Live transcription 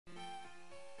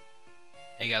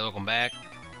Hey guys, welcome back.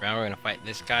 Now we're gonna fight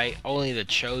this guy. Only the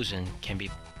chosen can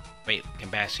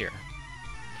pass here.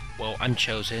 Well, I'm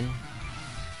chosen.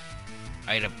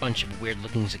 I had a bunch of weird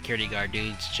looking security guard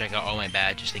dudes check out all my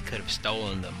badges. They could have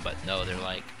stolen them, but no, they're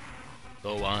like,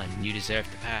 go on, you deserve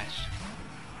to pass.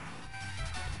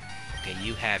 Okay,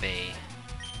 you have a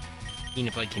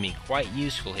peanut butter can be quite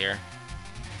useful here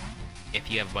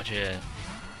if you have a bunch of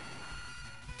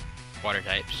water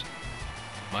types.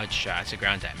 Mud shot, it's a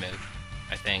ground type move,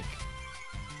 I think.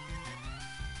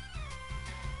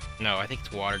 No, I think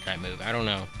it's a water type move. I don't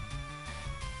know.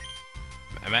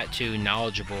 I'm not too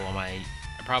knowledgeable on my...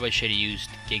 I probably should have used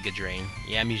Giga Drain.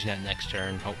 Yeah, I'm using that next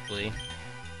turn, hopefully.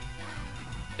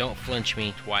 Don't flinch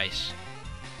me twice.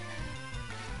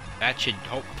 That should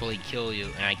hopefully kill you,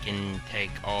 and I can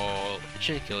take all... It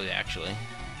should kill you, actually.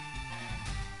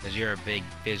 Because you're a big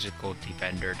physical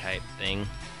defender type thing.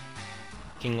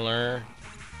 Kingler.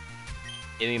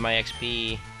 Give me my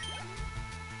XP.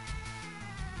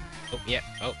 Oh, yeah.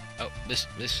 Oh, this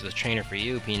is a trainer for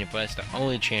you, Peanut Butter. It's the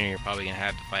only trainer you're probably gonna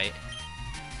have to fight.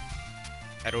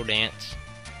 Pedal Dance.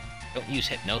 Don't use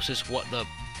Hypnosis. What the...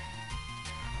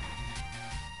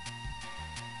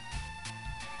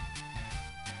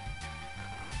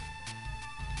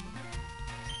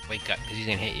 Wake up, because he's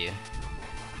gonna hit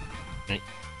you.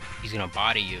 He's gonna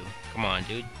body you. Come on,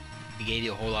 dude. He gave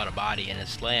you a whole lot of body and a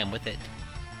slam with it.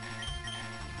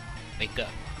 Wake up.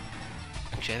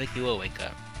 Actually, I think he will wake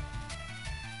up.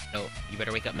 No, you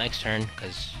better wake up next turn,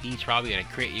 because he's probably gonna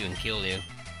crit you and kill you.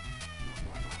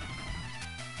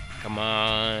 Come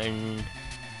on.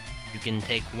 You can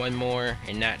take one more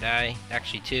and not die.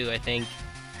 Actually, two, I think.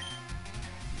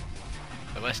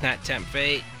 But let's not tempt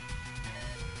fate.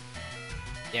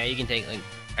 Yeah, you can take, like...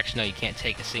 Actually, no, you can't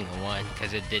take a single one,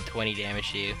 because it did 20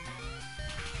 damage to you.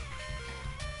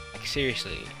 Like,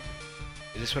 seriously.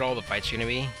 Is this what all the fights are gonna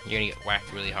be? You're gonna get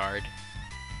whacked really hard.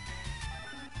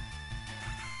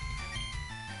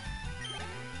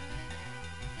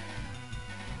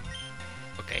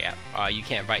 Okay, yeah. You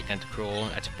can't fight Tentacruel.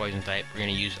 That's a poison type. We're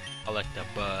gonna use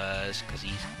Electabuzz, because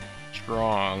he's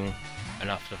strong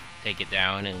enough to take it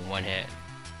down in one hit.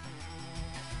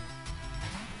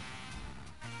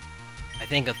 I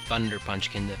think a Thunder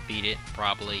Punch can defeat it,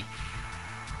 probably.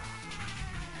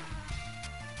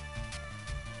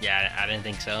 Yeah, I didn't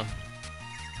think so.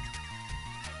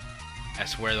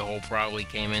 That's where the whole probably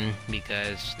came in,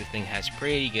 because the thing has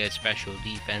pretty good special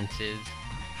defenses,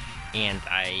 and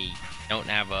I don't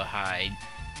have a high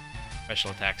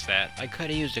special attack stat. I could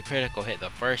have used a critical hit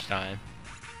the first time,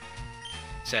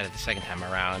 instead of the second time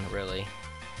around, really.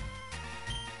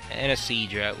 And a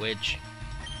Seadra, which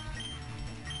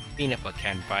Peanut Butter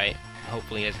can fight.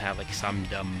 Hopefully he doesn't have like some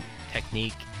dumb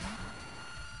technique.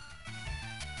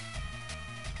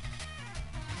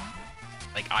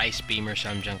 Like Ice Beam or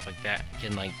some junk like that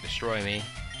can like destroy me.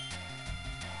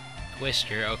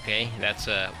 Twister, okay, that's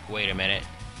a... wait a minute.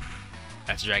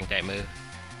 That's a Dragon type move.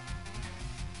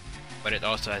 But it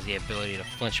also has the ability to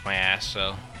flinch my ass,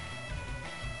 so...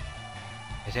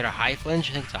 Is it a high flinch?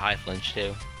 I think it's a high flinch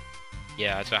too.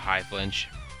 Yeah, it's a high flinch.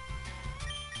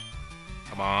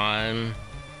 Come on.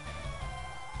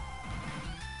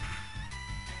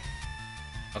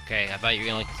 Okay, I thought you were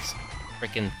gonna like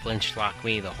freaking flinch lock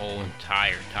me the whole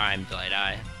entire time till I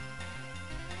die.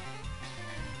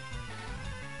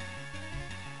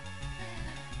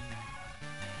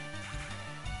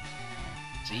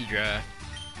 Seadra.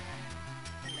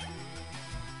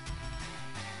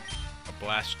 A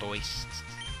Blastoise.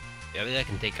 Yeah, I think I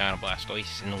can take on a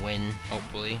Blastoise and win,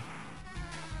 hopefully.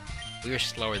 We were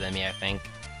slower than me, I think.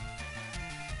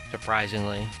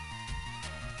 Surprisingly.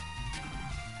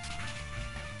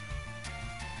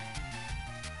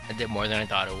 I did more than I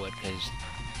thought it would, because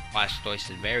Blastoise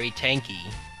is very tanky,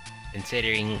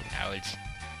 considering how it's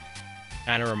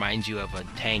kind of reminds you of a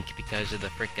tank because of the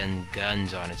frickin'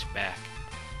 guns on its back.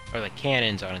 Or the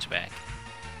cannons on its back.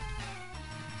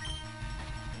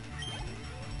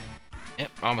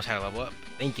 Yep, almost had a level up.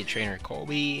 Thank you, Trainer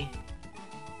Colby.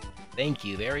 Thank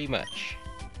you very much.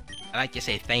 I like to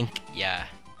say thank ya.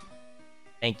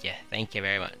 Thank you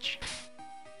very much.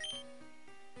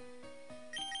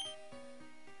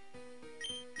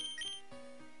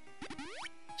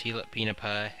 Heal up Peanut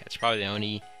Pie. That's probably the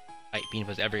only fight Peanut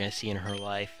Pie's ever gonna see in her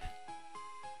life.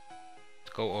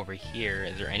 Let's go over here.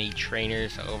 Is there any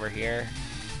trainers over here?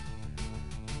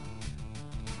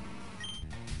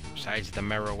 Besides the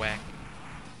Marowak.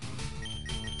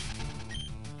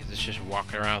 Is this just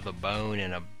walking around with a bone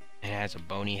and it has a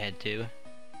bony head too?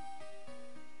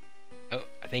 Oh,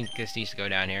 I think this needs to go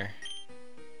down here.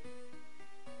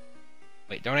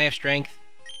 Wait, don't I have strength?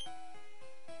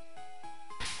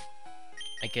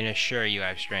 I can assure you I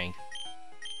have strength.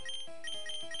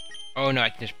 Oh no, I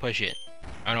can just push it.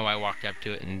 I don't know why I walked up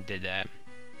to it and did that.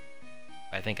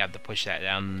 I think I have to push that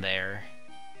down there.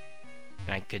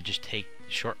 And I could just take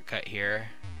the shortcut here.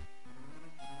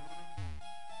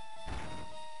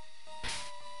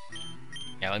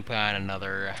 Yeah, let me put on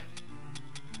another...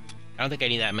 I don't think I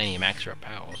need that many max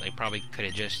repels. I probably could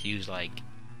have just used like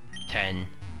 10.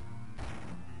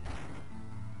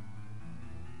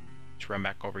 Let's run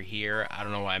back over here. I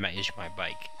don't know why I'm not using my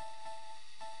bike.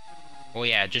 Oh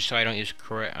yeah, just so I don't use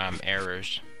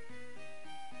errors.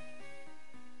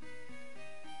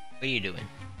 What are you doing?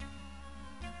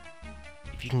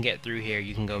 If you can get through here,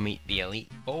 you can go meet the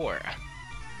Elite Four.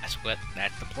 That's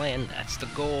the plan, that's the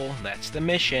goal, that's the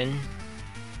mission.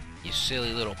 You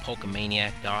silly little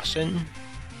Pokemaniac Dawson.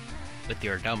 With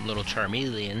your dumb little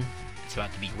Charmeleon. It's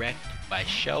about to be wrecked by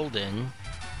Sheldon.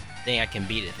 I think I can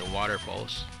beat it at the water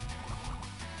pulse.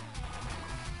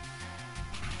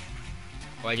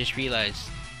 Oh, I just realized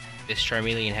this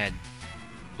Charmeleon had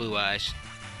blue eyes.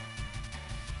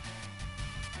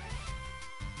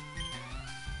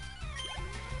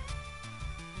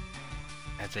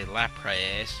 That's a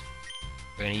Lapras.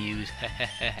 We're gonna use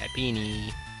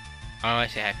Happiny. Oh, I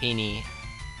say Happiny.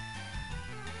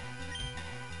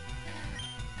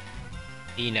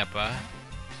 Peanappa.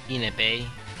 Peanappa.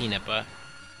 Peanappa.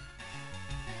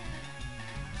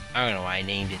 I don't know why I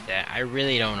named it that. I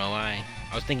really don't know why.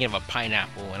 I was thinking of a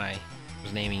pineapple when I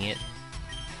was naming it.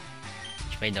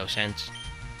 Which made no sense.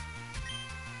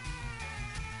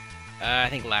 I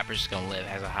think Lapras is gonna live.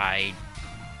 Has a high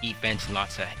defense and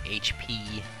lots of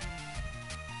HP.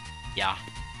 Yeah.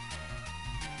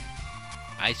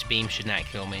 Ice Beam should not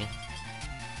kill me.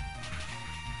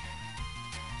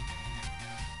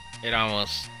 It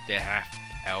almost did half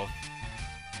health.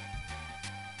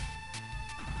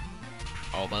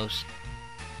 Almost.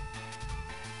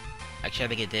 Actually, I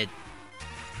think it did.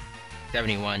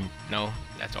 71. No,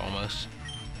 that's almost.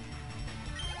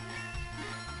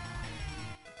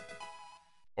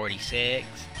 46.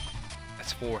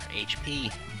 That's 4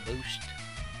 HP boost.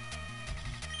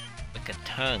 Lick a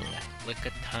tongue. Lick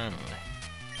a tongue.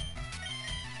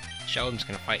 Sheldon's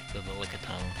gonna fight the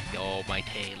Lickitung. The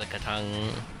almighty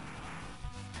Lickitung.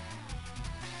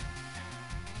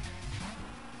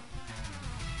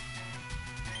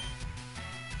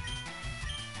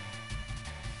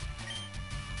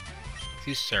 Let's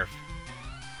use Surf.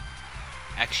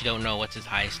 Actually don't know what's his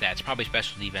highest stats. Probably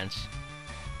special defense.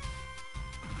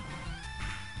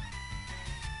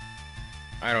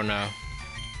 I don't know.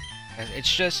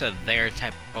 It's just a there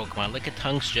type of Pokemon.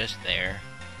 Lickitung's just there.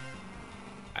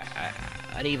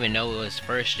 I didn't even know it was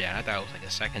first gen. I thought it was like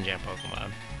a second gen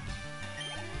Pokemon.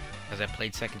 Because I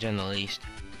played second gen the least.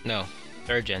 No,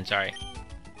 third gen, sorry.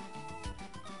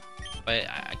 But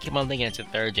I keep on thinking it's a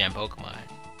third gen Pokemon.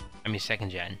 I mean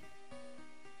second gen.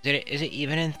 Is it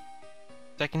even in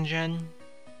second gen?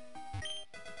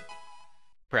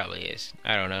 Probably is.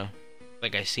 I don't know.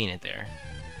 Like I seen it there.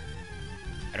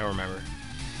 I don't remember.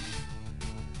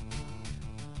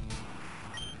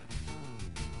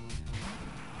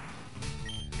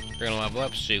 We're gonna level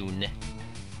up soon.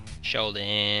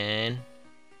 Sheldon.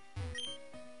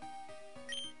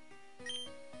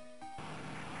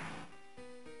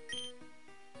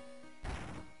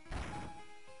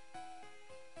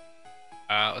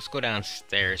 Let's go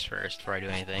downstairs first before I do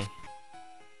anything.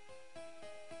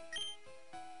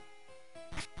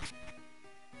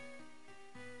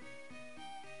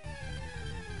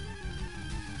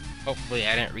 Hopefully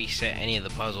I didn't reset any of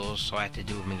the puzzles, so I have to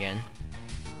do them again.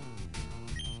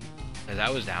 Because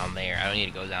I was down there, I don't need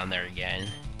to go down there again.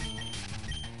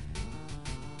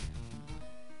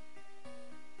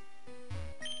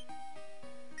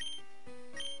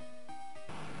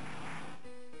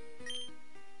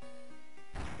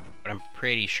 But I'm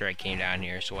pretty sure I came down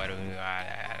here, so why do we...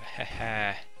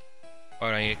 why do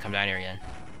I need to come down here again?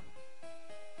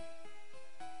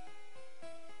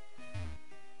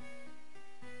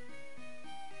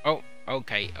 Oh,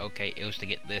 okay, it was to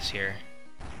get this here.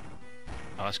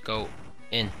 Now let's go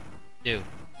in, 2,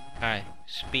 high,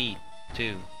 speed,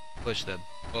 2, push the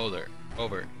boulder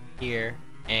over here,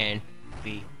 and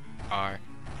we are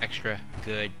extra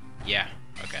good. Yeah,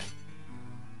 okay.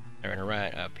 We're gonna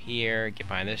run up here, get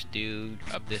behind this dude,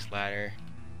 up this ladder.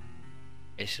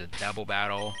 It's a double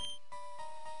battle.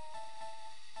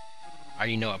 I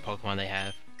already know what Pokemon they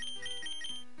have.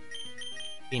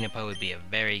 Peanappa would be a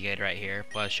very good right here,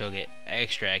 plus she'll get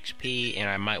extra XP, and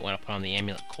I might want to put on the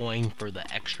amulet coin for the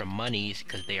extra monies,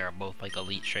 because they are both like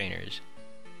elite trainers.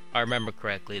 If I remember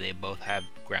correctly, they both have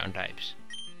ground types.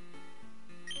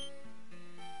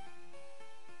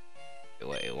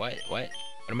 Wait, what?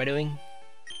 What am I doing?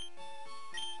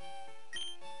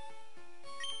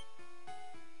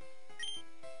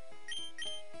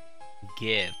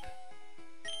 Give.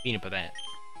 Peanut butter that.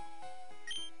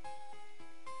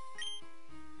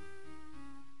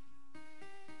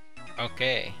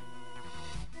 Okay.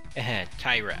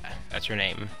 Tyra, that's her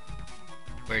name.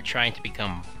 We're trying to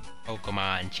become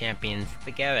Pokemon champions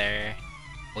together.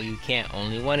 Well, you can't.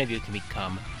 Only one of you can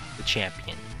become the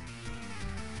champion.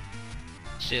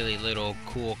 Silly little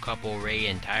cool couple, Ray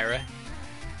and Tyra.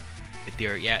 If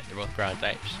you're, yeah, they're both ground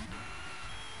types.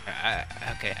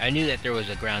 Okay, I knew that there was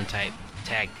a ground type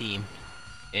tag team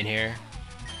in here.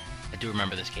 I do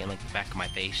remember this game like the back of my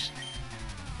face.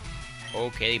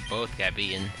 Okay, both got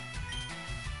beaten.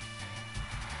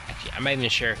 Actually, I'm not even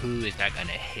sure who is that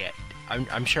gonna hit.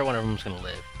 I'm sure one of them's gonna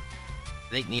live. I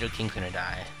think Nidoking's gonna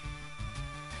die.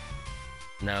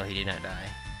 No, he did not die.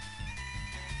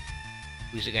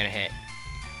 Who's it gonna hit?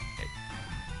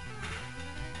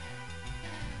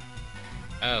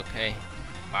 Okay.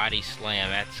 Body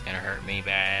slam, that's gonna hurt me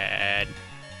bad.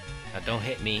 Now don't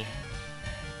hit me.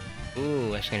 Ooh,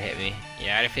 that's gonna hit me.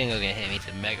 Yeah, I had a feeling it was gonna hit me. It's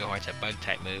a Mega Horn, it's a bug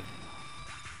type move.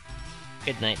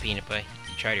 Good night, Peanut Pie.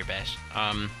 You tried your best.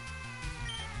 I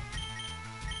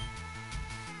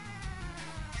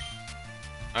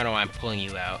don't know why I'm pulling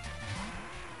you out.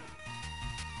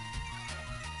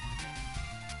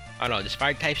 I don't know, just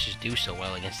fire types just do so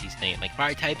well against these things. Like,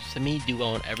 fire types, to me, do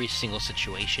well in every single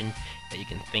situation that you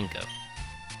can think of.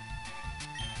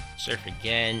 Surf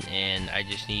again, and I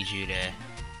just need you to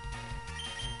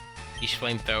use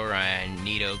Flamethrower on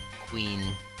Nido Queen.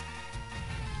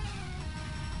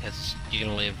 Because you're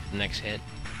gonna live the next hit.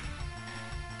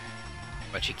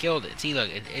 But you killed it. See,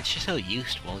 look, it's just so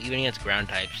useful, even against ground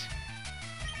types.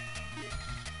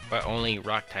 But only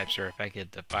rock types are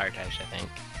affected to fire types, I think.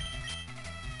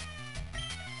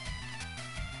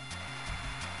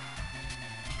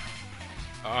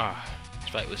 Ah, this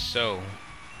fight was so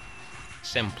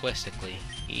simplistically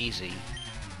easy.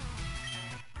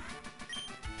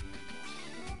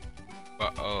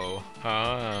 Uh-oh.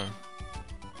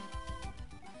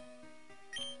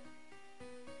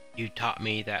 You taught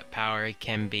me that power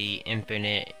can be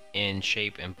infinite in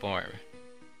shape and form.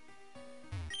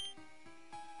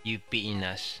 You've beaten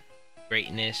us.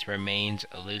 Greatness remains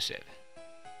elusive.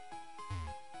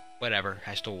 Whatever,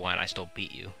 I still won, I still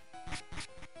beat you.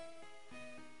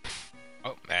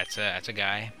 Oh, that's a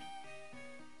guy.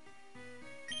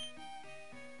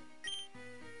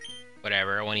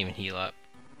 Whatever, I won't even heal up.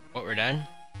 What, we're done?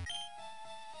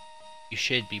 You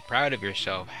should be proud of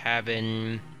yourself,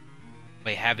 having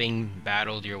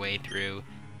battled your way through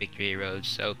victory road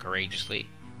so courageously.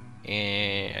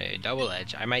 And double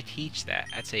edge, I might teach that.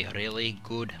 That's a really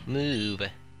good move. I'm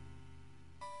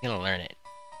gonna learn it.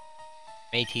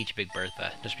 May teach Big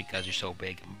Bertha, just because you're so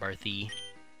big, Berthy.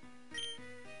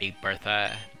 Big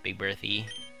Bertha, Big Berthy.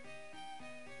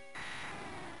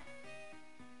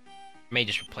 May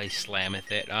just replace Slam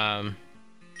with it.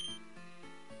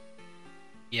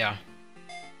 Yeah.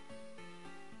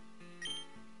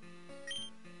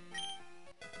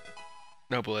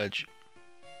 Double edge.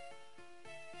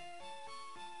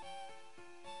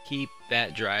 Keep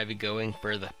that drive going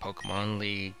for the Pokemon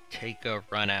League. Take a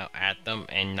run out at them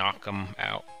and knock them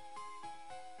out.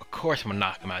 Of course I'm gonna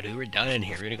knock them out, dude. We're done in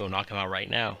here. We're gonna go knock them out right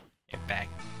now. In fact,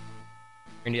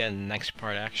 we're gonna do that in the next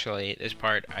part, actually. This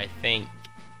part, I think,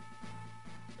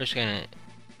 we're just gonna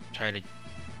try to...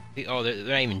 Oh, they're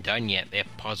not even done yet. They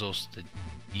have puzzles to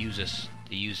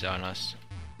use on us.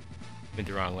 Went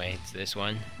the wrong way. It's this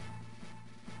one.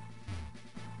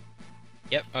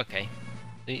 Yep, okay.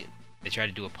 They tried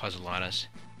to do a puzzle on us.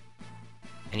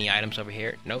 Any items over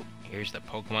here? Nope. Here's the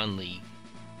Pokemon League.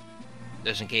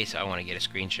 Just in case I want to get a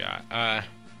screenshot.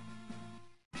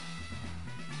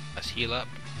 Let's heal up.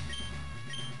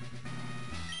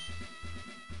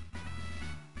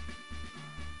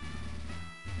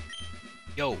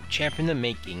 Yo, champion in the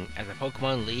making. As a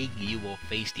Pokemon League, you will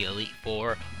face the Elite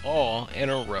Four all in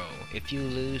a row. If you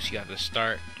lose, you have to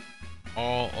start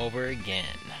all over again.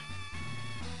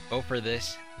 Go for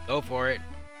this. Go for it.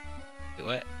 Wait,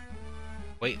 what?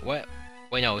 Wait, what?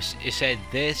 Wait, no, it said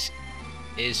this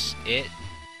is it.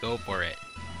 Go for it.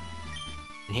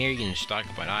 And here you can stock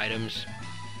up on items.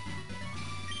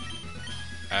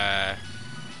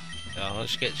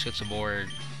 Let's get some more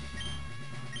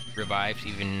revives.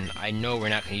 Even I know we're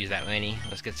not gonna use that many.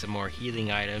 Let's get some more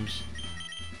healing items.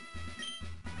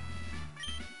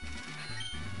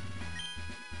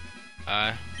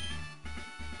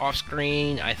 Off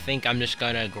screen, I think I'm just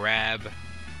gonna grab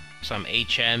some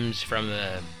HMs from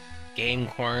the game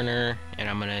corner, and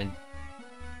I'm gonna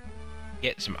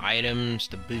get some items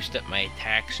to boost up my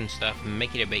attacks and stuff and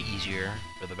make it a bit easier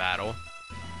for the battle.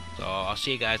 So I'll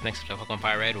see you guys next episode of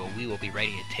FireRed, where we will be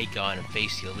ready to take on and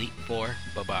face the Elite Four.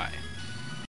 Bye bye.